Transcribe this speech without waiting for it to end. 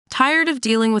Tired of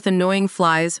dealing with annoying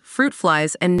flies, fruit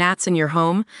flies, and gnats in your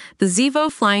home? The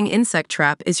Zevo Flying Insect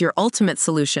Trap is your ultimate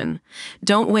solution.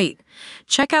 Don't wait.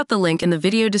 Check out the link in the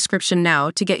video description now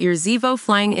to get your Zevo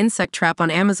Flying Insect Trap on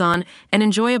Amazon and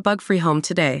enjoy a bug-free home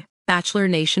today. Bachelor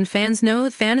Nation fans know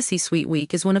that Fantasy Suite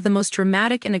Week is one of the most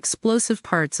dramatic and explosive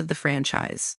parts of the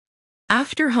franchise.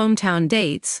 After hometown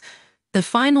dates, the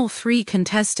final 3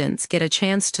 contestants get a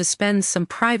chance to spend some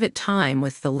private time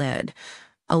with the lead,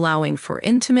 allowing for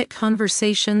intimate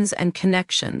conversations and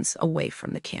connections away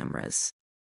from the cameras.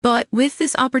 But with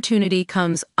this opportunity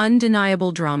comes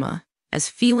undeniable drama, as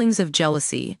feelings of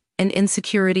jealousy and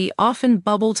insecurity often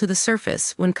bubble to the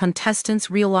surface when contestants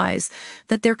realize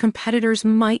that their competitors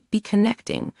might be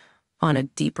connecting on a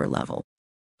deeper level.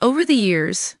 Over the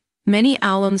years, many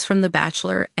alums from The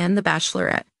Bachelor and The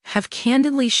Bachelorette have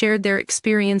candidly shared their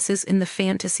experiences in the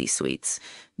fantasy suites,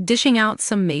 dishing out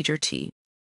some major tea.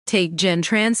 Take Jen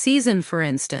Tran's season, for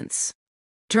instance.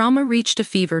 Drama reached a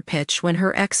fever pitch when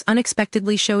her ex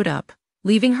unexpectedly showed up,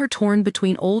 leaving her torn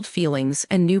between old feelings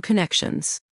and new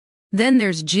connections. Then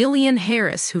there's Jillian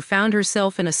Harris, who found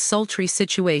herself in a sultry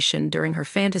situation during her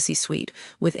fantasy suite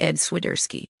with Ed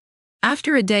Swiderski.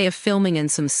 After a day of filming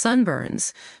and some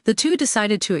sunburns, the two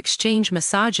decided to exchange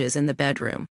massages in the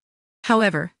bedroom.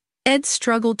 However, Ed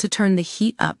struggled to turn the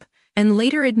heat up, and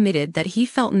later admitted that he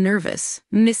felt nervous,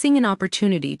 missing an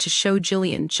opportunity to show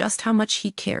Jillian just how much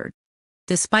he cared.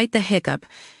 Despite the hiccup,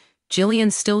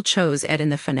 Jillian still chose Ed in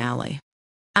the finale.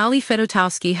 Ali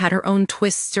Fedotowsky had her own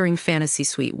twists during Fantasy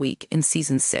Suite Week in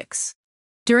Season 6.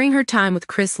 During her time with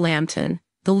Chris Lambton,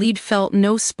 the lead felt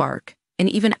no spark and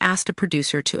even asked a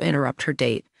producer to interrupt her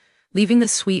date, leaving the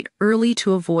suite early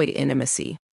to avoid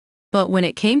intimacy. But when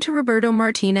it came to Roberto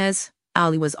Martinez,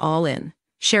 Ali was all in,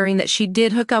 sharing that she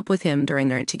did hook up with him during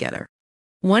their night together.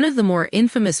 One of the more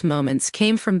infamous moments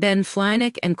came from Ben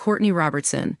Flajnik and Courtney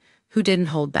Robertson, who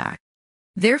didn't hold back.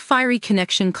 Their fiery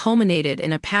connection culminated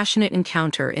in a passionate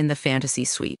encounter in the fantasy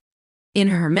suite. In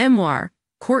her memoir,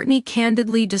 Courtney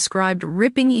candidly described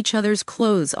ripping each other's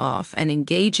clothes off and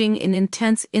engaging in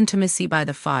intense intimacy by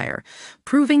the fire,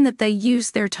 proving that they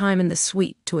used their time in the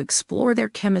suite to explore their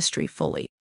chemistry fully.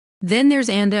 Then there's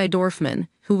Andi Dorfman,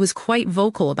 who was quite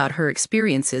vocal about her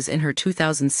experiences in her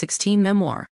 2016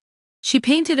 memoir. She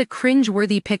painted a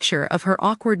cringe-worthy picture of her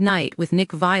awkward night with Nick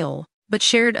Viall, but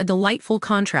shared a delightful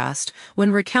contrast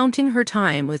when recounting her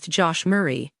time with Josh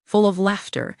Murray, full of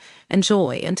laughter and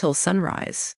joy until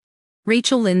sunrise.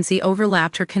 Rachel Lindsay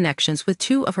overlapped her connections with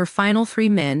 2 of her final 3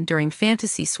 men during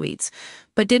fantasy suites,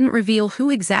 but didn't reveal who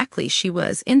exactly she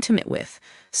was intimate with,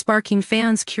 sparking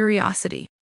fans' curiosity.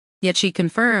 Yet she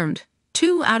confirmed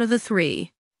 2 out of the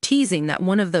 3, teasing that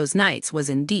one of those nights was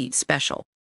indeed special.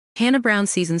 Hannah Brown's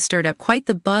season stirred up quite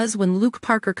the buzz when Luke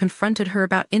Parker confronted her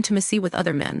about intimacy with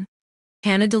other men.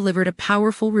 Hannah delivered a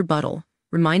powerful rebuttal,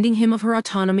 reminding him of her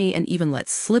autonomy and even let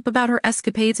slip about her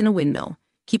escapades in a windmill,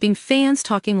 keeping fans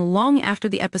talking long after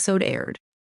the episode aired.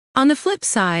 On the flip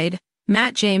side,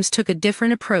 Matt James took a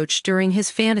different approach during his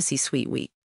Fantasy Suite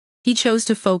Week. He chose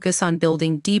to focus on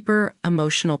building deeper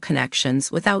emotional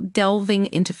connections without delving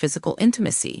into physical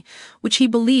intimacy, which he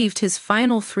believed his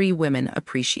final 3 women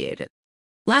appreciated.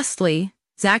 Lastly,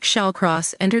 Zach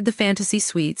Shallcross entered the fantasy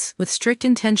suites with strict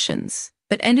intentions,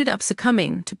 but ended up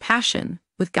succumbing to passion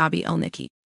with Gabi Elnicki.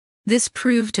 This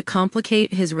proved to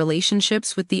complicate his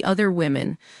relationships with the other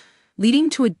women, leading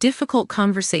to a difficult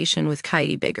conversation with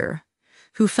Katie Bigger,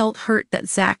 who felt hurt that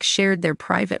Zach shared their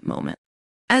private moment.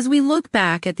 As we look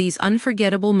back at these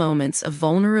unforgettable moments of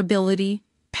vulnerability,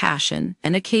 passion,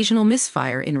 and occasional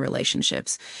misfire in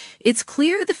relationships, it's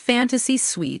clear the fantasy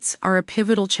suites are a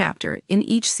pivotal chapter in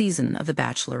each season of The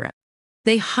Bachelorette.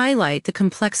 They highlight the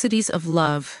complexities of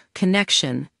love,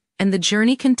 connection, and the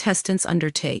journey contestants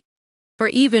undertake. For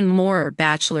even more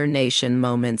Bachelor Nation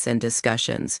moments and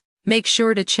discussions, make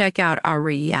sure to check out our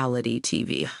reality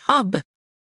TV hub.